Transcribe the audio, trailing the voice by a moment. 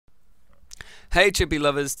Hey Chippy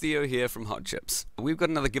lovers, Theo here from Hot Chips. We've got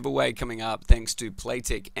another giveaway coming up thanks to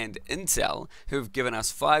Playtech and Intel, who have given us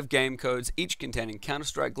 5 game codes, each containing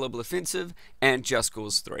Counter-Strike Global Offensive and Just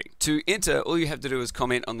Cause 3. To enter, all you have to do is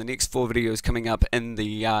comment on the next 4 videos coming up in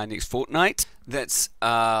the next fortnight. That's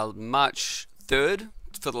March 3rd.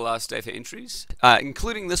 For the last day for entries,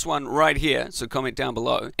 including this one right here, so comment down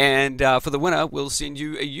below, and for the winner we'll send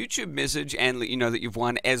you a YouTube message and let you know that you've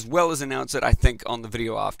won, as well as announce it, I think, on the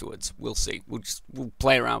video afterwards. We'll see, we'll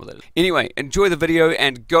play around with it. Anyway, enjoy the video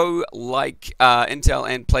and go like Intel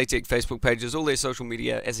and Playtech Facebook pages, all their social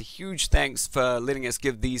media, as a huge thanks for letting us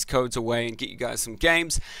give these codes away and get you guys some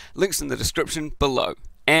games. Links in the description below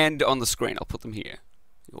and on the screen. I'll put them here.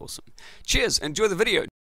 Awesome. Cheers, enjoy the video.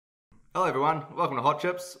 Hello everyone, welcome to Hot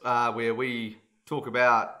Chips, where we talk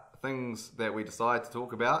about things that we decide to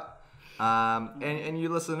talk about, and you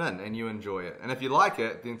listen in and you enjoy it. And if you like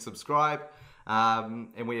it, then subscribe,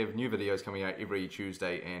 and we have new videos coming out every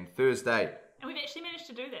Tuesday and Thursday. And we've actually managed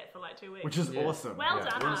to do that for like 2 weeks. Which is awesome. Well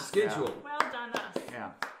done We're on us. schedule. Well done us. Yeah.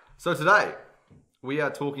 So today, we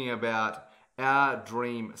are talking about our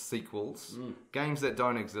dream sequels, games that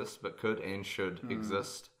don't exist but could and should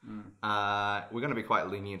exist. We're going to be quite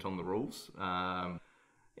lenient on the rules. Yeah,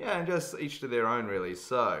 and just each to their own, really.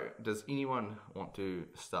 So, does anyone want to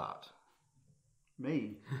start?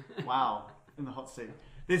 Me? Wow. In the hot seat.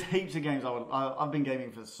 There's heaps of games I've been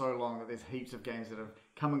gaming for so long that there's heaps of games that have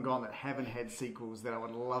come and gone that haven't had sequels that I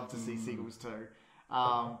would love to see sequels to.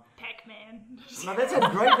 Pac-Man. No, that's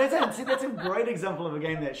a great example of a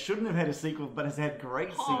game that shouldn't have had a sequel but has had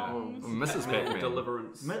great sequels. Mrs. Pac-Man.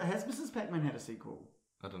 Deliverance. Has Mrs. Pac-Man had a sequel?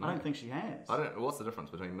 I don't know. I don't think she has. What's the difference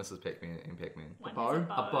between Mrs. Pac-Man and Pac-Man? One bow? has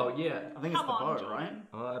A bow, yeah. I think it's Come the on, bow, Jordan. right?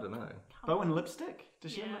 Oh, I don't know. Bow and lipstick?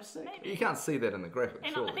 Does she have Yeah, lipstick? maybe. You can't see that in the graphic,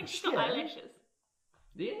 And surely. I think she's got Yeah. eyelashes.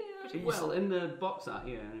 Yeah, well, in the box art,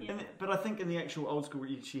 yeah. But I think in the actual old school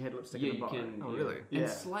she had lipstick Yeah, in the you bow. can. Oh, really? Yeah. In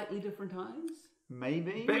slightly different times?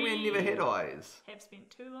 Maybe? Pac-Man never had eyes. Have spent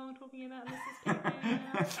too long talking about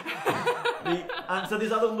Mrs. Pac-Man. So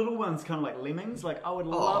there's other little ones, kind of like Lemmings. Like, I would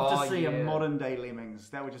love to see a yeah. modern day Lemmings.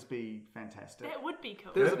 That would just be fantastic. That would be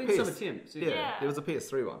cool. There was There a have been some PS attempts, Yeah, Yeah. there was a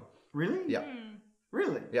PS3 one. Really? Yeah,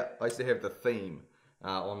 Really? yeah. I used to have the theme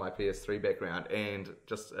on my PS3 background, and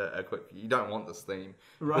just a quick. You don't want this theme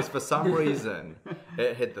because for some reason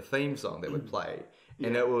it had the theme song that would play.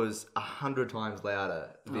 And it was 100 times louder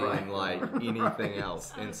than like anything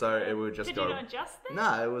else, and so it would just Did go. you not adjust that?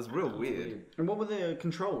 No, it was real weird. And what were the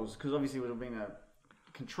controls? Because obviously it would have been a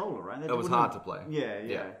controller, right? It was hard to play. Yeah.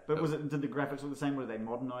 Yeah. But did the graphics look the same? Or did they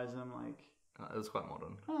modernize them? Like, It was quite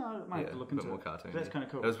modern. I might have to look a into bit more it. cartoony. That's kind of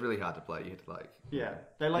cool. It was really hard to play. You had to like. Yeah.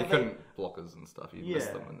 They You like couldn't blockers and stuff. You miss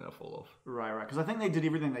Yeah. them and they'll fall off. Right. Because I think they did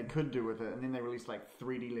everything they could do with it, and then they released like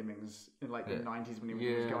 3D Lemmings in like the 90s when it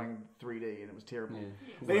was going 3D, and it was terrible.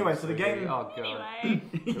 But anyway, so the game. Oh, God. Anyway,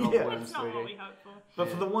 Yeah. that's not what we hoped for. But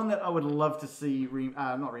for the one that I would love to see,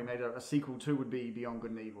 not remade, a sequel to would be Beyond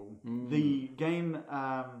Good and Evil. The game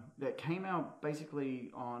that came out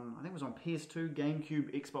basically on, I think it was on PS2,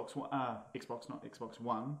 GameCube, Xbox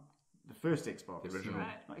One, the first Xbox. The original.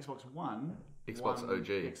 Right. Not Xbox One. Xbox One OG.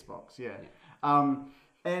 Xbox, yeah.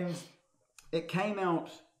 And it came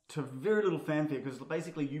out to very little fanfare because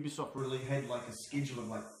basically Ubisoft really had like a schedule of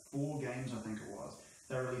like 4 games, I think it was.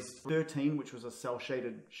 They released 13, which was a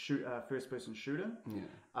cel-shaded first-person shooter.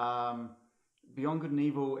 Yeah. Beyond Good and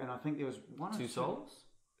Evil, and I think there was one. Two Souls?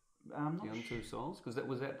 Not Beyond Two Souls? Because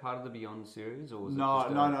was that part of the Beyond series, or was No, it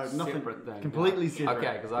just no, a nothing. separate thing? Completely separate.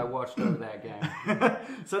 Okay, because I watched over that game.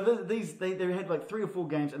 So they had like 3 or 4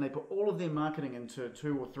 games, and they put all of their marketing into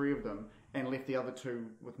 2 or 3 of them, and left the other 2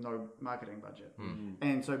 with no marketing budget.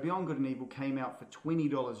 And so Beyond Good and Evil came out for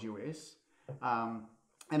 $20 US,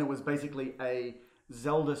 and it was basically a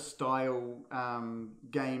Zelda-style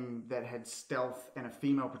game that had stealth and a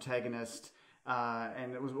female protagonist.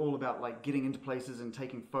 And it was all about like getting into places and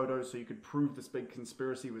taking photos so you could prove this big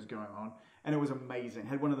conspiracy was going on. And it was amazing.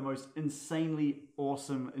 Had one of the most insanely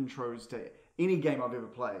awesome intros to any game I've ever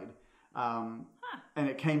played. And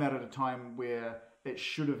it came out at a time where it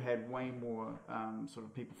should have had way more sort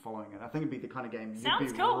of people following it. I think it'd be the kind of game you'd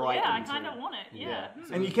Sounds be cool. right Yeah, I into. kind of want it. Yeah.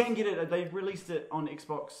 And you can get it. They released it on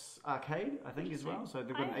Xbox Arcade, I think, as well. So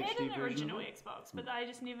they've got I an had HD an version. original of it. Xbox, but I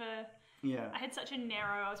just never. Yeah. I had such a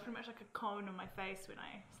narrow. I was pretty much like a cone on my face when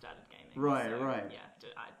I started gaming. Right, so, right. Yeah,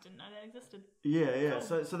 I didn't know that existed. Yeah.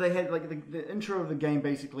 So they had like the intro of the game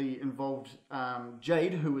basically involved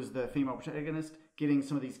Jade, who was the female protagonist, getting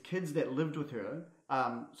some of these kids that lived with her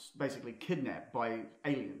basically kidnapped by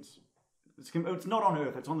aliens. It's not on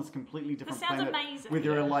Earth. It's on this completely different This sounds planet. amazing. Where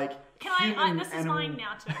there are like Can I? human, This is animal, mine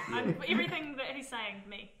now too. Everything that he's saying,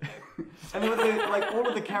 me. Go. And there were like all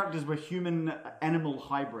of the characters were human animal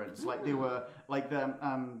hybrids. Like there were like the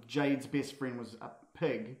Jade's best friend was a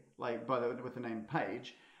pig, like with the name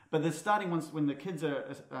Paige. But the starting ones, when the kids are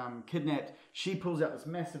kidnapped, she pulls out this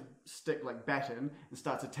massive stick like baton and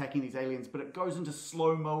starts attacking these aliens. But it goes into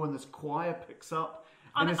slow mo, and this choir picks up.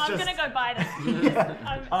 I'm it's gonna go buy this.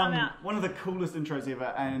 I'm out. One of the coolest intros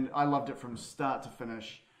ever, and I loved it from start to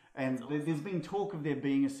finish. And there's been talk of there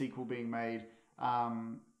being a sequel being made.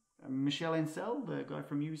 Michel Ancel, the guy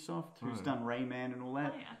from Ubisoft, who's done Rayman and all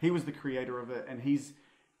that, he was the creator of it. And he's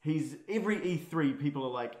every E3, people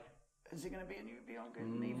are like, is there going to be a new Beyond Good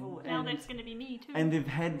and Evil? Now that's going to be me too. And they've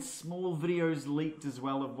had small videos leaked as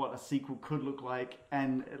well of what a sequel could look like,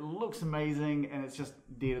 and it looks amazing, and it's just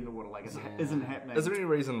dead in the water, like it isn't happening. Is there any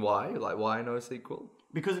reason why? Like, why no sequel?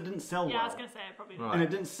 Because it didn't sell well. I was going to say it probably. Right. And it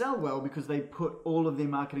didn't sell well because they put all of their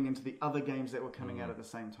marketing into the other games that were coming out at the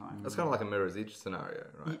same time. It's kind of like a Mirror's Edge scenario,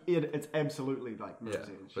 right? It's absolutely like Mirror's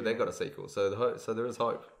Edge. But they got a sequel, so there is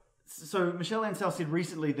hope. So Michel Ancel said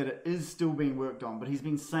recently that it is still being worked on, but he's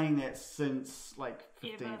been saying that since like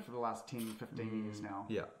 15 for the last 10, 15 years now.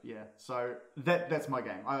 Yeah. Yeah. So that's my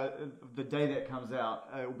game. The day that comes out,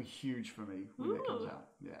 it will be huge for me when that comes out.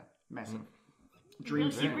 Yeah. Massive.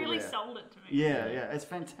 Dreams. You really sold it to me. Yeah, it's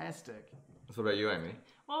fantastic. So what about you, Amy?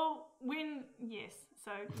 Well,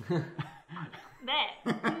 so that.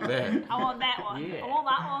 There. I want that one. Yeah. I want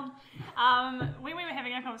that one. When we were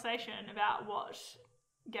having a conversation about what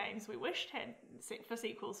games we wished had for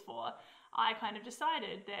sequels for, I kind of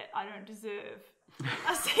decided that I don't deserve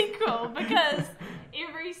a sequel because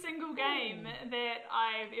every single game that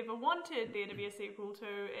I've ever wanted there to be a sequel to,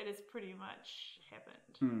 it has pretty much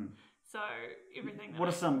happened. So everything. What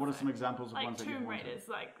are some examples of like ones that you Tomb wanted? Raiders?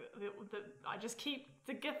 Like I just keep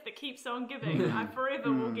the gift that keeps on giving. I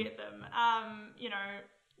forever will get them.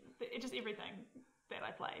 It's just everything that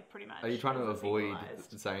I play pretty much. Are you trying to is avoid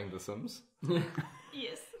sequelized. saying The Sims?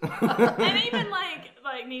 Yes, and even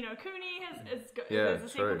like Ni no Kuni there's a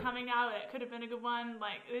sequel true. coming now. That could have been a good one.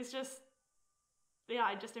 Like there's just. Yeah,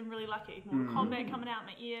 I just am really lucky. Mortal Kombat coming out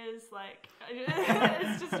my ears, like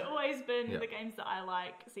it's just always been the games that I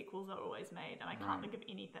like. Sequels are always made, and I can't think of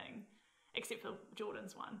anything except for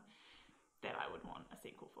Jordan's one that I would want a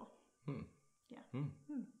sequel for.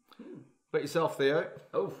 But yourself, Theo?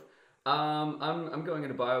 Oh, I'm going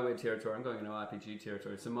into BioWare territory. I'm going into RPG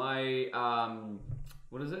territory. So my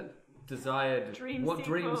what is it? Desired Dream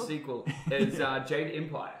sequel is Jade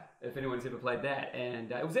Empire. If anyone's ever played that,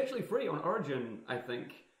 and it was actually free on Origin, I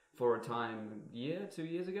think, for a time, 2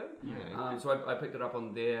 years ago. Yeah. So I picked it up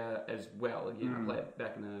on there as well. Again, I played it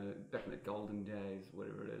back in the golden days,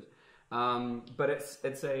 whatever it is. But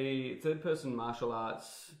it's a third-person martial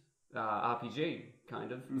arts RPG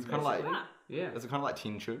kind of. It's kind of like yeah. Is it kind of like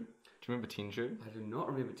Tenchu? Do you remember Tenchu? I do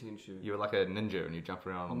not remember Tenchu. You were like a ninja and you jump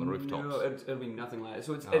around on the rooftops. No, it'll be nothing like that.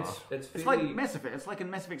 So it's It's like Mass Effect. It's like a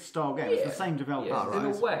Mass Effect style game. It's the same developer. Yeah, in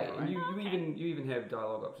a way. Right? And you even have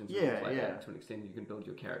dialogue options. To an extent. You can build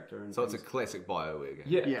your character. And So it's a classic BioWare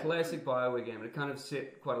game. Yeah, classic BioWare game. And it kind of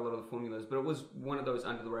set quite a lot of the formulas, but it was one of those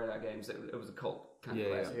under the radar games that it was a cult kind of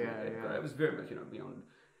classic. But it was very much beyond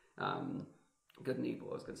good and evil.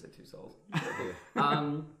 I was going to say Two Souls.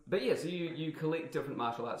 But yeah, so you collect different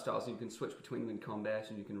martial arts styles, and you can switch between them in combat,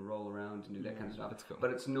 and you can roll around and do that kind of stuff. That's cool. But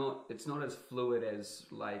it's not as fluid as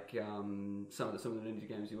like some of the ninja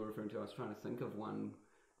games you were referring to. I was trying to think of one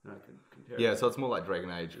that I could compare. Yeah, so it's more like Dragon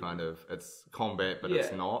Age kind of. It's combat, but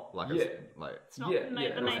it's not like it's like. It's not Yeah, the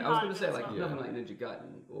main I was part going of to say it, like it's nothing not. like Ninja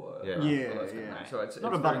Gaiden or Yeah. those kind of Yeah. games. So it's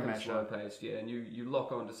Not a very button kind of masher. slow paced, and you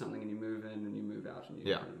lock onto something and you move in and you move out and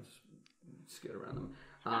you kind of skirt around them.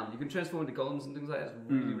 You can transform into golems and things like that.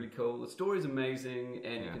 It's really, really cool. The story's amazing,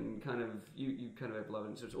 and you can kind of you kind of have love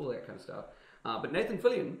interest, all that kind of stuff. But Nathan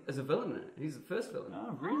Fillion is a villain in it. He's the first villain.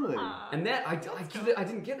 Oh, really? And that I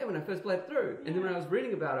didn't get that when I first played through. And then when I was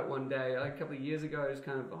reading about it one day, like a couple of years ago, I was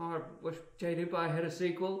kind of, I wish Jade Empire had a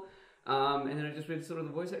sequel. And then I just read sort of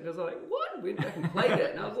the voice actor. I was like, what? Went back and played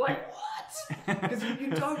it, and I was like, what? Because you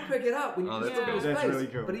don't pick it up when you just look at his That's face. really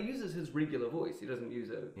cool. But he uses his regular voice. He doesn't use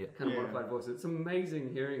a kind of modified voice. It's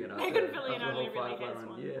amazing hearing it. Nathan Fillion only really has one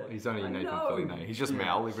voice. He's only I Nathan know. Fillion. He's just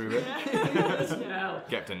Mal everywhere. It's Mal.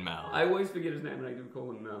 Captain Mal. I always forget his name and I do call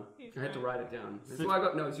him Mal. I had to write it down. That's why I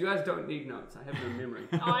got notes. You guys don't need notes. I have no memory.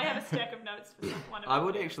 I have a stack of notes for one of I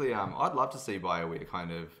would actually, I'd love to see BioWare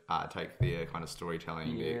kind of take their kind of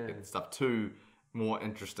storytelling their stuff to more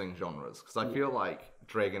interesting genres. Because I feel like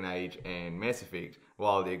Dragon Age and Mass Effect,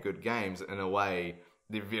 while they're good games, in a way,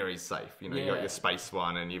 they're very safe. You know, you've got your space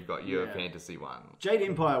one and you've got your fantasy one. Jade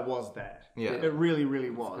Empire was that. Yeah. It really, really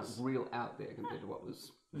It's was. kind of real out there compared to what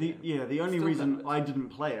was. The only Still reason kind of- I didn't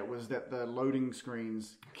play it was that the loading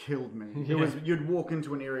screens killed me. It was you'd walk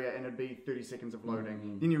into an area and it'd be 30 seconds of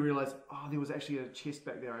loading. Then you realise, there was actually a chest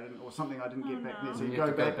back there or something I didn't get back there. So you You go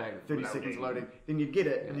have to go back, back 30 without seconds reading. loading. Then you'd get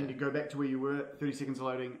it, and then you'd go back to where you were, 30 seconds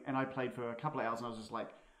loading. And I played for a couple of hours, and I was just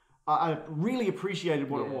like, I really appreciated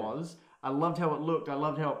what it was. I loved how it looked. I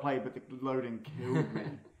loved how it played, but the loading killed me.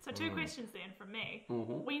 So 2 questions then from me.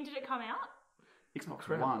 When did it come out? Xbox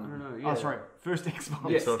Crap, One. I don't know, Oh, yeah. sorry. First Xbox.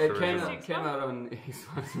 Yes, Xbox it original. came out on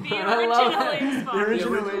Xbox. The I love original it. Xbox. The The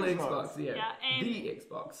original original Xbox. Xbox, yeah. Yeah, and- The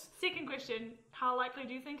Xbox. Second question, how likely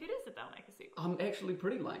do you think it is that they'll make a sequel? Actually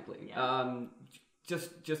pretty likely. Yeah.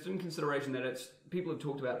 Just in consideration that people have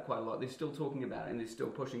talked about it quite a lot. They're still talking about it and they're still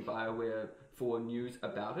pushing BioWare for news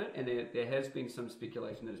about it. And there has been some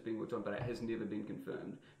speculation that it's being worked on, but it has never been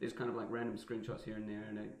confirmed. There's kind of like random screenshots here and there,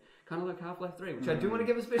 and kind of like Half-Life 3, which I do want to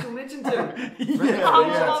give a special mention to. Random Oh,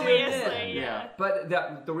 screenshots here and there. obviously, yeah.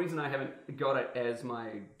 But the reason I haven't got it as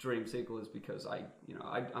my dream sequel is because I'm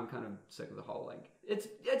kind of sick of the whole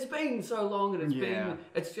it's been so long and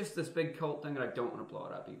it's just this big cult thing that I don't want to blow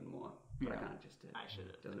it up even more. But I kind of just did. I should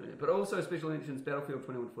have. Doesn't it? But also special mentions Battlefield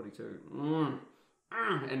 2142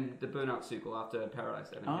 and the Burnout sequel after Paradise.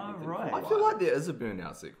 They haven't had anything right. for a I feel while. like there is a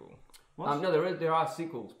Burnout sequel. No, there are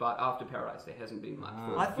sequels, but after Paradise there hasn't been much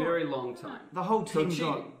for I a thought- very long time. The whole So team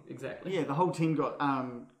got cheating, exactly. the whole team got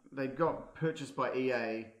they got purchased by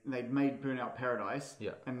EA and they'd made Burnout Paradise.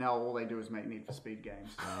 Yeah. And now all they do is make Need for Speed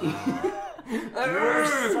games.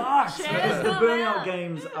 Shares The them Burnout out.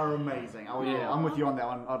 games are amazing. Oh yeah, I'm with you on that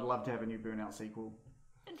one. I'd love to have a new Burnout sequel.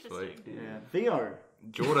 Interesting. Yeah. Theo.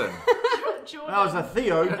 Jordan. Jordan. That was a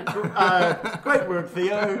Theo. Great work,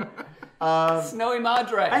 Theo. Snowy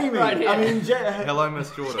Madre. Amy. Right here. I mean, Hello,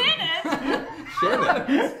 Miss Jordan. Janet. Shannon.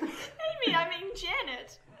 Amy, I mean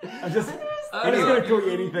Janet. I'm just going to call you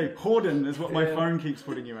anything. Horden is what my phone keeps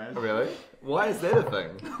putting you as. Really? Why is that a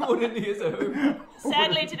thing? Jordan is a who?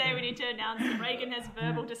 Sadly, today we need to announce that Reagan has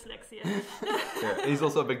verbal dyslexia. Yeah, he's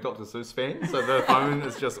also a big Dr. Seuss fan, so the phone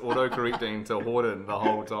is just auto-correcting to Horden the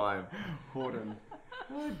whole time. Horden.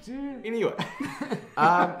 Anyway,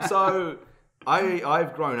 so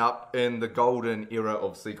I've grown up in the golden era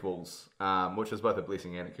of sequels, which is both a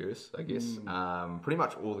blessing and a curse, I guess. Pretty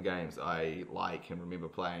much all the games I like and remember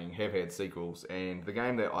playing have had sequels, and the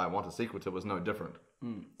game that I want a sequel to was no different.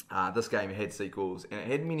 This game had sequels,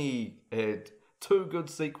 and it had 2 good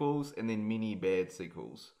sequels and then many bad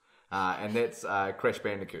sequels. And that's Crash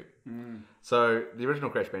Bandicoot. So the original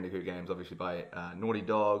Crash Bandicoot games, obviously by Naughty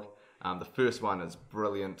Dog. The first one is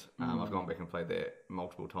brilliant. I've gone back and played that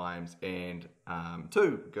multiple times, and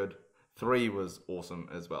 2 good. 3 was awesome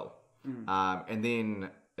as well. And then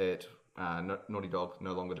Naughty Dog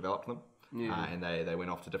no longer developed them, and they went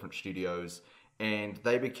off to different studios, and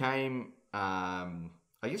they became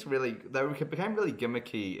I guess they became really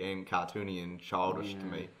gimmicky and cartoony and childish to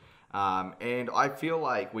me. And I feel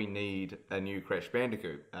like we need a new Crash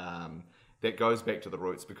Bandicoot that goes back to the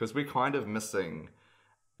roots, because we're kind of missing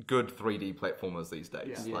good 3D platformers these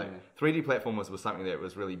days. Yeah. Like 3D platformers was something that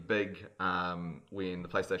was really big when the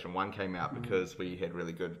PlayStation 1 came out, because we had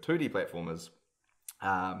really good 2D platformers.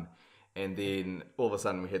 And then all of a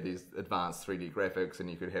sudden we had these advanced 3D graphics, and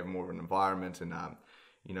you could have more of an environment, and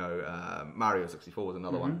Mario 64 was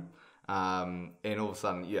another one. And all of a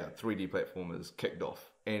sudden, 3D platformers kicked off.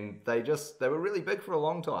 And they were really big for a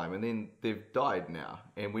long time, and then they've died now,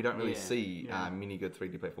 and we don't really see many good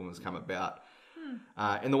 3D platformers come about.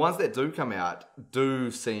 And the ones that do come out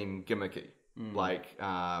do seem gimmicky. Like,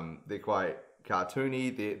 they're quite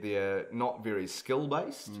cartoony, they're not very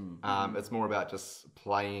skill-based. It's more about just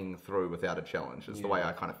playing through without a challenge. It's the way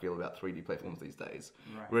I kind of feel about 3D platforms these days.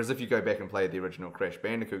 Right. Whereas if you go back and play the original Crash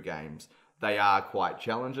Bandicoot games, they are quite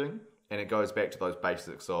challenging, and it goes back to those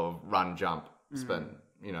basics of run, jump, spin,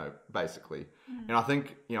 basically. And I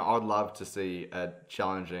think, I would love to see a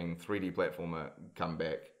challenging 3D platformer come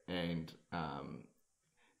back, and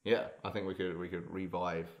I think we could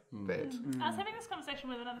revive that. I was having this conversation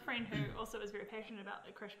with another friend who also is very passionate about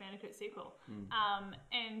the Crash Bandicoot sequel.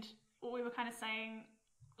 And we were kind of saying,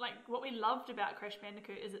 like, what we loved about Crash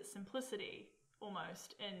Bandicoot is its simplicity,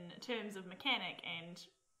 almost, in terms of mechanic and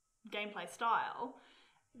gameplay style.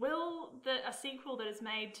 Will a sequel that is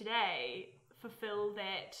made today fulfill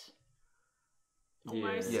that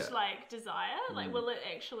almost like desire? Like, will it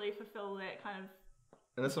actually fulfill that kind of...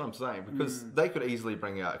 And that's what I'm saying, because they could easily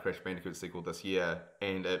bring out a Crash Bandicoot sequel this year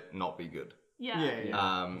and it not be good.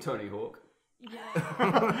 Yeah. Tony Hawk.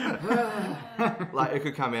 Yeah. Like, it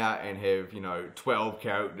could come out and have, 12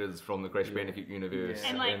 characters from the Crash Bandicoot universe. Yeah.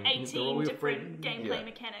 And like they're 18 all your different friends. gameplay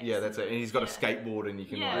mechanics. Yeah, that's it. And he's got a Yeah. skateboard and you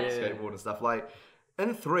can Yeah. like Yeah. skateboard and stuff. Like,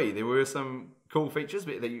 in 3, there were some cool features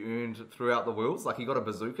that you earned throughout the worlds. Like, he got a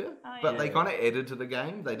bazooka, but they yeah. kind of added to the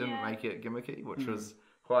game. They didn't Yeah. make it gimmicky, which was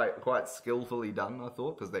quite skillfully done, I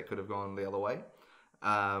thought, because that could have gone the other way.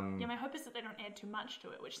 Yeah, my hope is that they don't add too much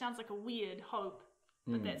to it, which sounds like a weird hope,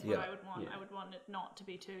 but that's what yeah. I would want. Yeah. I would want it not to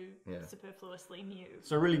be too Yeah. superfluously new.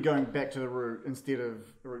 So really going back to the instead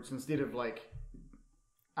of like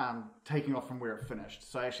taking off from where it finished.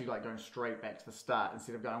 So actually like going straight back to the start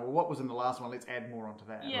instead of going, well, what was in the last one? Let's add more onto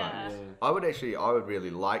that. Yeah. I would really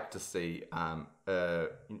like to see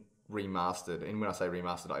remastered, and when I say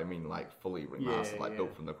remastered, I mean like fully remastered, Yeah, like yeah.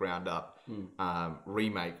 built from the ground up,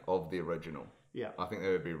 remake of the original. Yeah. I think that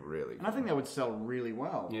would be really And I think that would sell really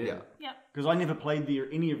well. yeah. Yep. Because I never played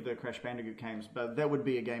any of the Crash Bandicoot games, but that would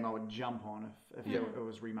be a game I would jump on if it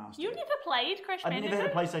was remastered. You never played Crash I've Bandicoot? never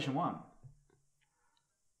had a PlayStation 1.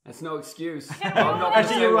 That's no excuse. Can I'm we not all- gonna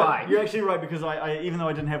Actually, say you're why. right. You're actually right because I even though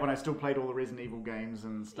I didn't have one, I still played all the Resident Evil games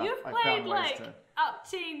and stuff. You've I played found ways like to. up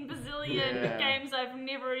 10 bazillion Yeah. games I've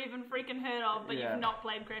never even freaking heard of, but Yeah. you've not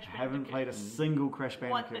played Crash I Bandicoot. haven't played a single Crash What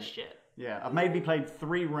Bandicoot. the shit? Yeah, I've maybe played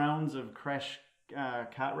 3 rounds of Crash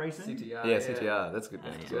kart racing. CTR. Yeah, CTR, that's a good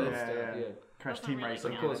game as well. Good Yeah, stuff, yeah. yeah. Crash Doesn't Team really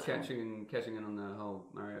Racing. Of count. course, catching in on the whole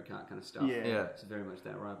Mario Kart kind of stuff. Yeah. Yeah. It's very much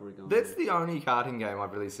that rivalry going That's on. the only karting game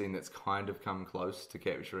I've really seen that's kind of come close to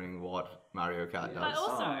capturing what Mario Kart But does.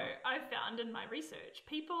 also, I found in my research,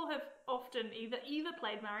 people have often either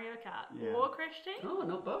played Mario Kart Yeah. or Crash Team. Oh,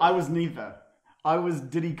 not both. I was neither. I was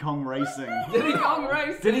Diddy Kong Racing. Diddy Kong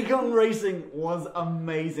Race. Diddy Kong Racing was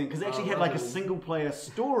amazing because it actually had like a Oh. single player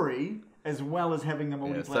story as well as having the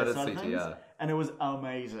multiplayer so did side of things. CTR. And it was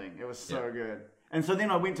amazing. It was so Yeah. good. And so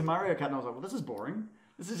then I went to Mario Kart and I was like, well, this is boring.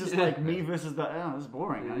 This is just like me versus this is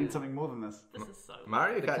boring. I need something more than this. This is so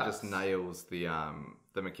Mario The Kart cuts. just nails the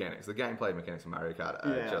mechanics. The gameplay mechanics of Mario Kart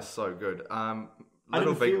are Yeah. just so good. I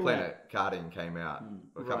Little didn't Big feel Planet karting came out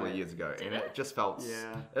a couple Right. of years ago, and Did it it? just felt.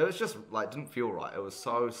 Yeah. It was just like didn't feel right. It was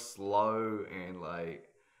so slow and like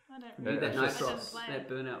I don't Yeah, Need that it's nice just- I didn't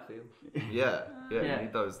play that it. burnout feel. yeah. Yeah. You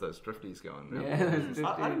need those drifties going.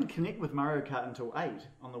 Yeah. I didn't connect with Mario Kart until 8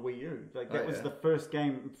 on the Wii U. Like that Oh, was yeah. the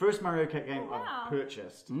first Mario Kart game Oh, wow. I've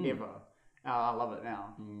purchased ever. I love it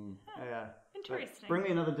now. Yeah. Interesting. Bring me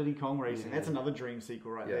another Diddy Kong Racing. That's another dream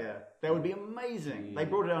sequel right Yeah. there. That would be amazing. They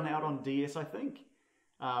brought it out on DS, I think.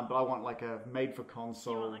 But I want like a made for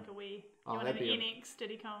console. You want like a Wii? Oh, You want an that'd be a- NX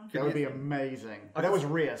Diddy Kong? That would be amazing. But that was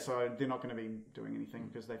rare, so they're not going to be doing anything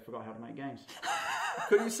because they forgot how to make games.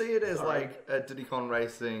 Could you see it as like a Diddy Kong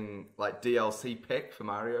Racing like DLC pack for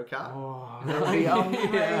Mario Kart? Oh, that would be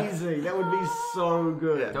amazing. That would be so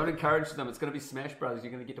good. Yeah. Don't encourage them. It's going to be Smash Brothers.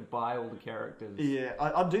 You're going to get to buy all the characters. Yeah,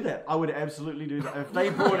 I'd do that. I would absolutely do that. If they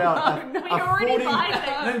brought out We already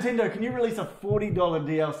buy things. Nintendo, can you release a $40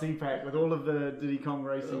 DLC pack with all of the Diddy Kong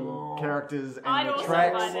Racing characters and I'd the also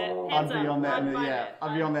tracks? buy that. I'd Hands be up, on that. I'd buy Yeah, that.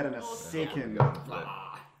 I'd be on that in a Awesome. second.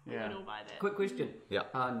 We Yeah. would all buy that. Quick question. Yeah.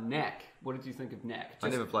 Knack. What did you think of Knack? I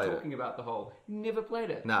never played it. Talking about the whole. Never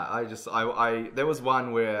played it. No, I there was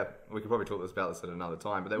one where we could probably talk about this at another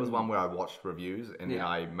time, but there was one where I watched reviews and then Yeah.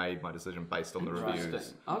 I made my decision based on the reviews.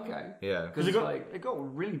 Interesting. Okay. Yeah. Because it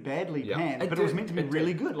got really badly Yeah. panned, It but it was did, meant to be it did.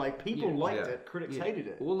 really good. Like people Yeah. liked Yeah. it, critics Yeah. hated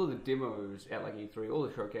it. All of the demos at like E3, all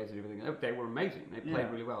the showcases and everything, they were amazing. They played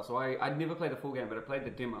Yeah. really well. So I'd never played the full game, but I played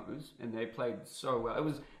the demos and they played so well.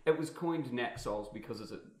 It was coined Knack Souls because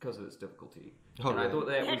of its difficulty. Oh, and I really? thought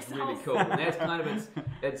that Knack was really Souls. cool. And that's kind of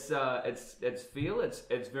its feel.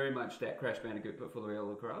 It's very much that Crash Bandicoot but for the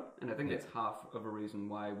real crowd. And I think that's half of a reason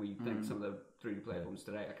why we think some of the 3D platforms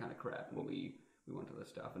today are kind of crap. When we want other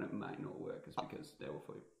stuff and it might not work is because they were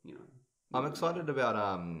for I'm excited about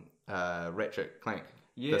Ratchet Clank.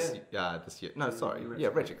 Yeah. This year. No, sorry. Ratchet Yeah,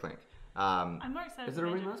 Clank. Ratchet Clank. I'm more excited Is it for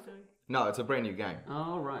a Magic remaster? too. No, it's a brand new game.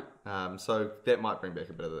 Oh right. So that might bring back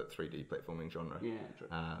a bit of the 3D platforming genre. Yeah. True.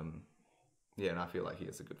 Yeah, and I feel like he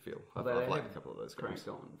has a good feel. I've Although they liked a have couple of those games. cranked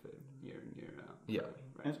on for year in year out. Yeah.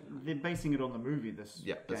 And they're basing it on the movie this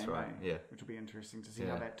Yeah, that's game, right. eh? Yeah. Which will be interesting to see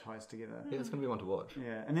Yeah. how that ties together. Yeah, it's going to be one to watch.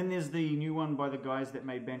 Yeah, and then there's the new one by the guys that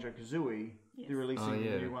made Banjo-Kazooie. Yes. They're releasing Oh,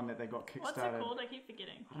 yeah. the new one that they got kickstarted. What's it called? I keep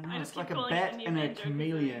forgetting. I don't know, just it's like keep a calling it bat new and a Banjo-Kazooie.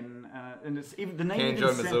 chameleon, and it's even the name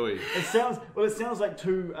Banjo even Mazooie. it sounds like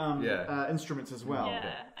two Yeah. instruments as well.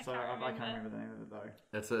 Yeah, I so can't I can't remember. remember the name of it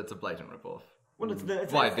though. It's a blatant rip-off. Well, it's By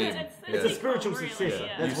it's, them. It's Yeah. it's a spiritual really, successor.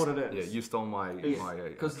 yeah. That's what it is. Yeah, you stole my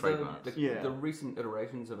Because trademark. the recent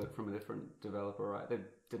iterations of it from a different developer, right? They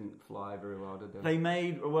didn't fly very well, did they? They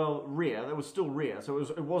made Rare. That was still Rare, so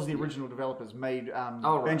it was the original developers made right.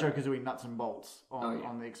 Banjo-Kazooie Nuts and Bolts on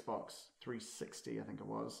yeah. the Xbox 360, I think it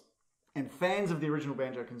was. And fans of the original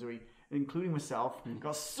Banjo-Kazooie, including myself,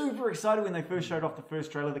 got super excited when they first showed off the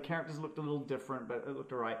first trailer. The characters looked a little different, but it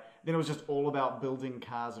looked alright. Then it was just all about building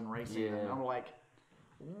cars and racing them. And I'm like,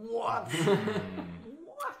 what?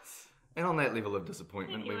 What? And on that level of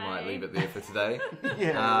disappointment, we might Anyway. leave it there for today.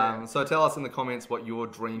 Yeah. So tell us in the comments what your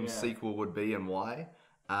dream Yeah. sequel would be and why.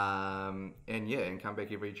 And come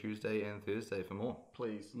back every Tuesday and Thursday for more.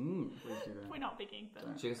 Please. Please do that. We're not begging,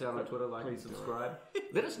 but Check us out on Twitter, like and Please do it. subscribe.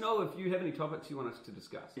 Let us know if you have any topics you want us to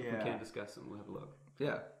discuss. If Yeah. we can discuss them, we'll have a look.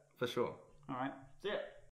 Yeah, for sure. Alright. See ya.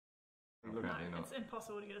 Apparently not. it's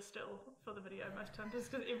impossible to get a still for the video most times.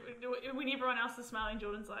 Just because when everyone else is smiling,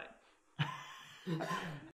 Jordan's like.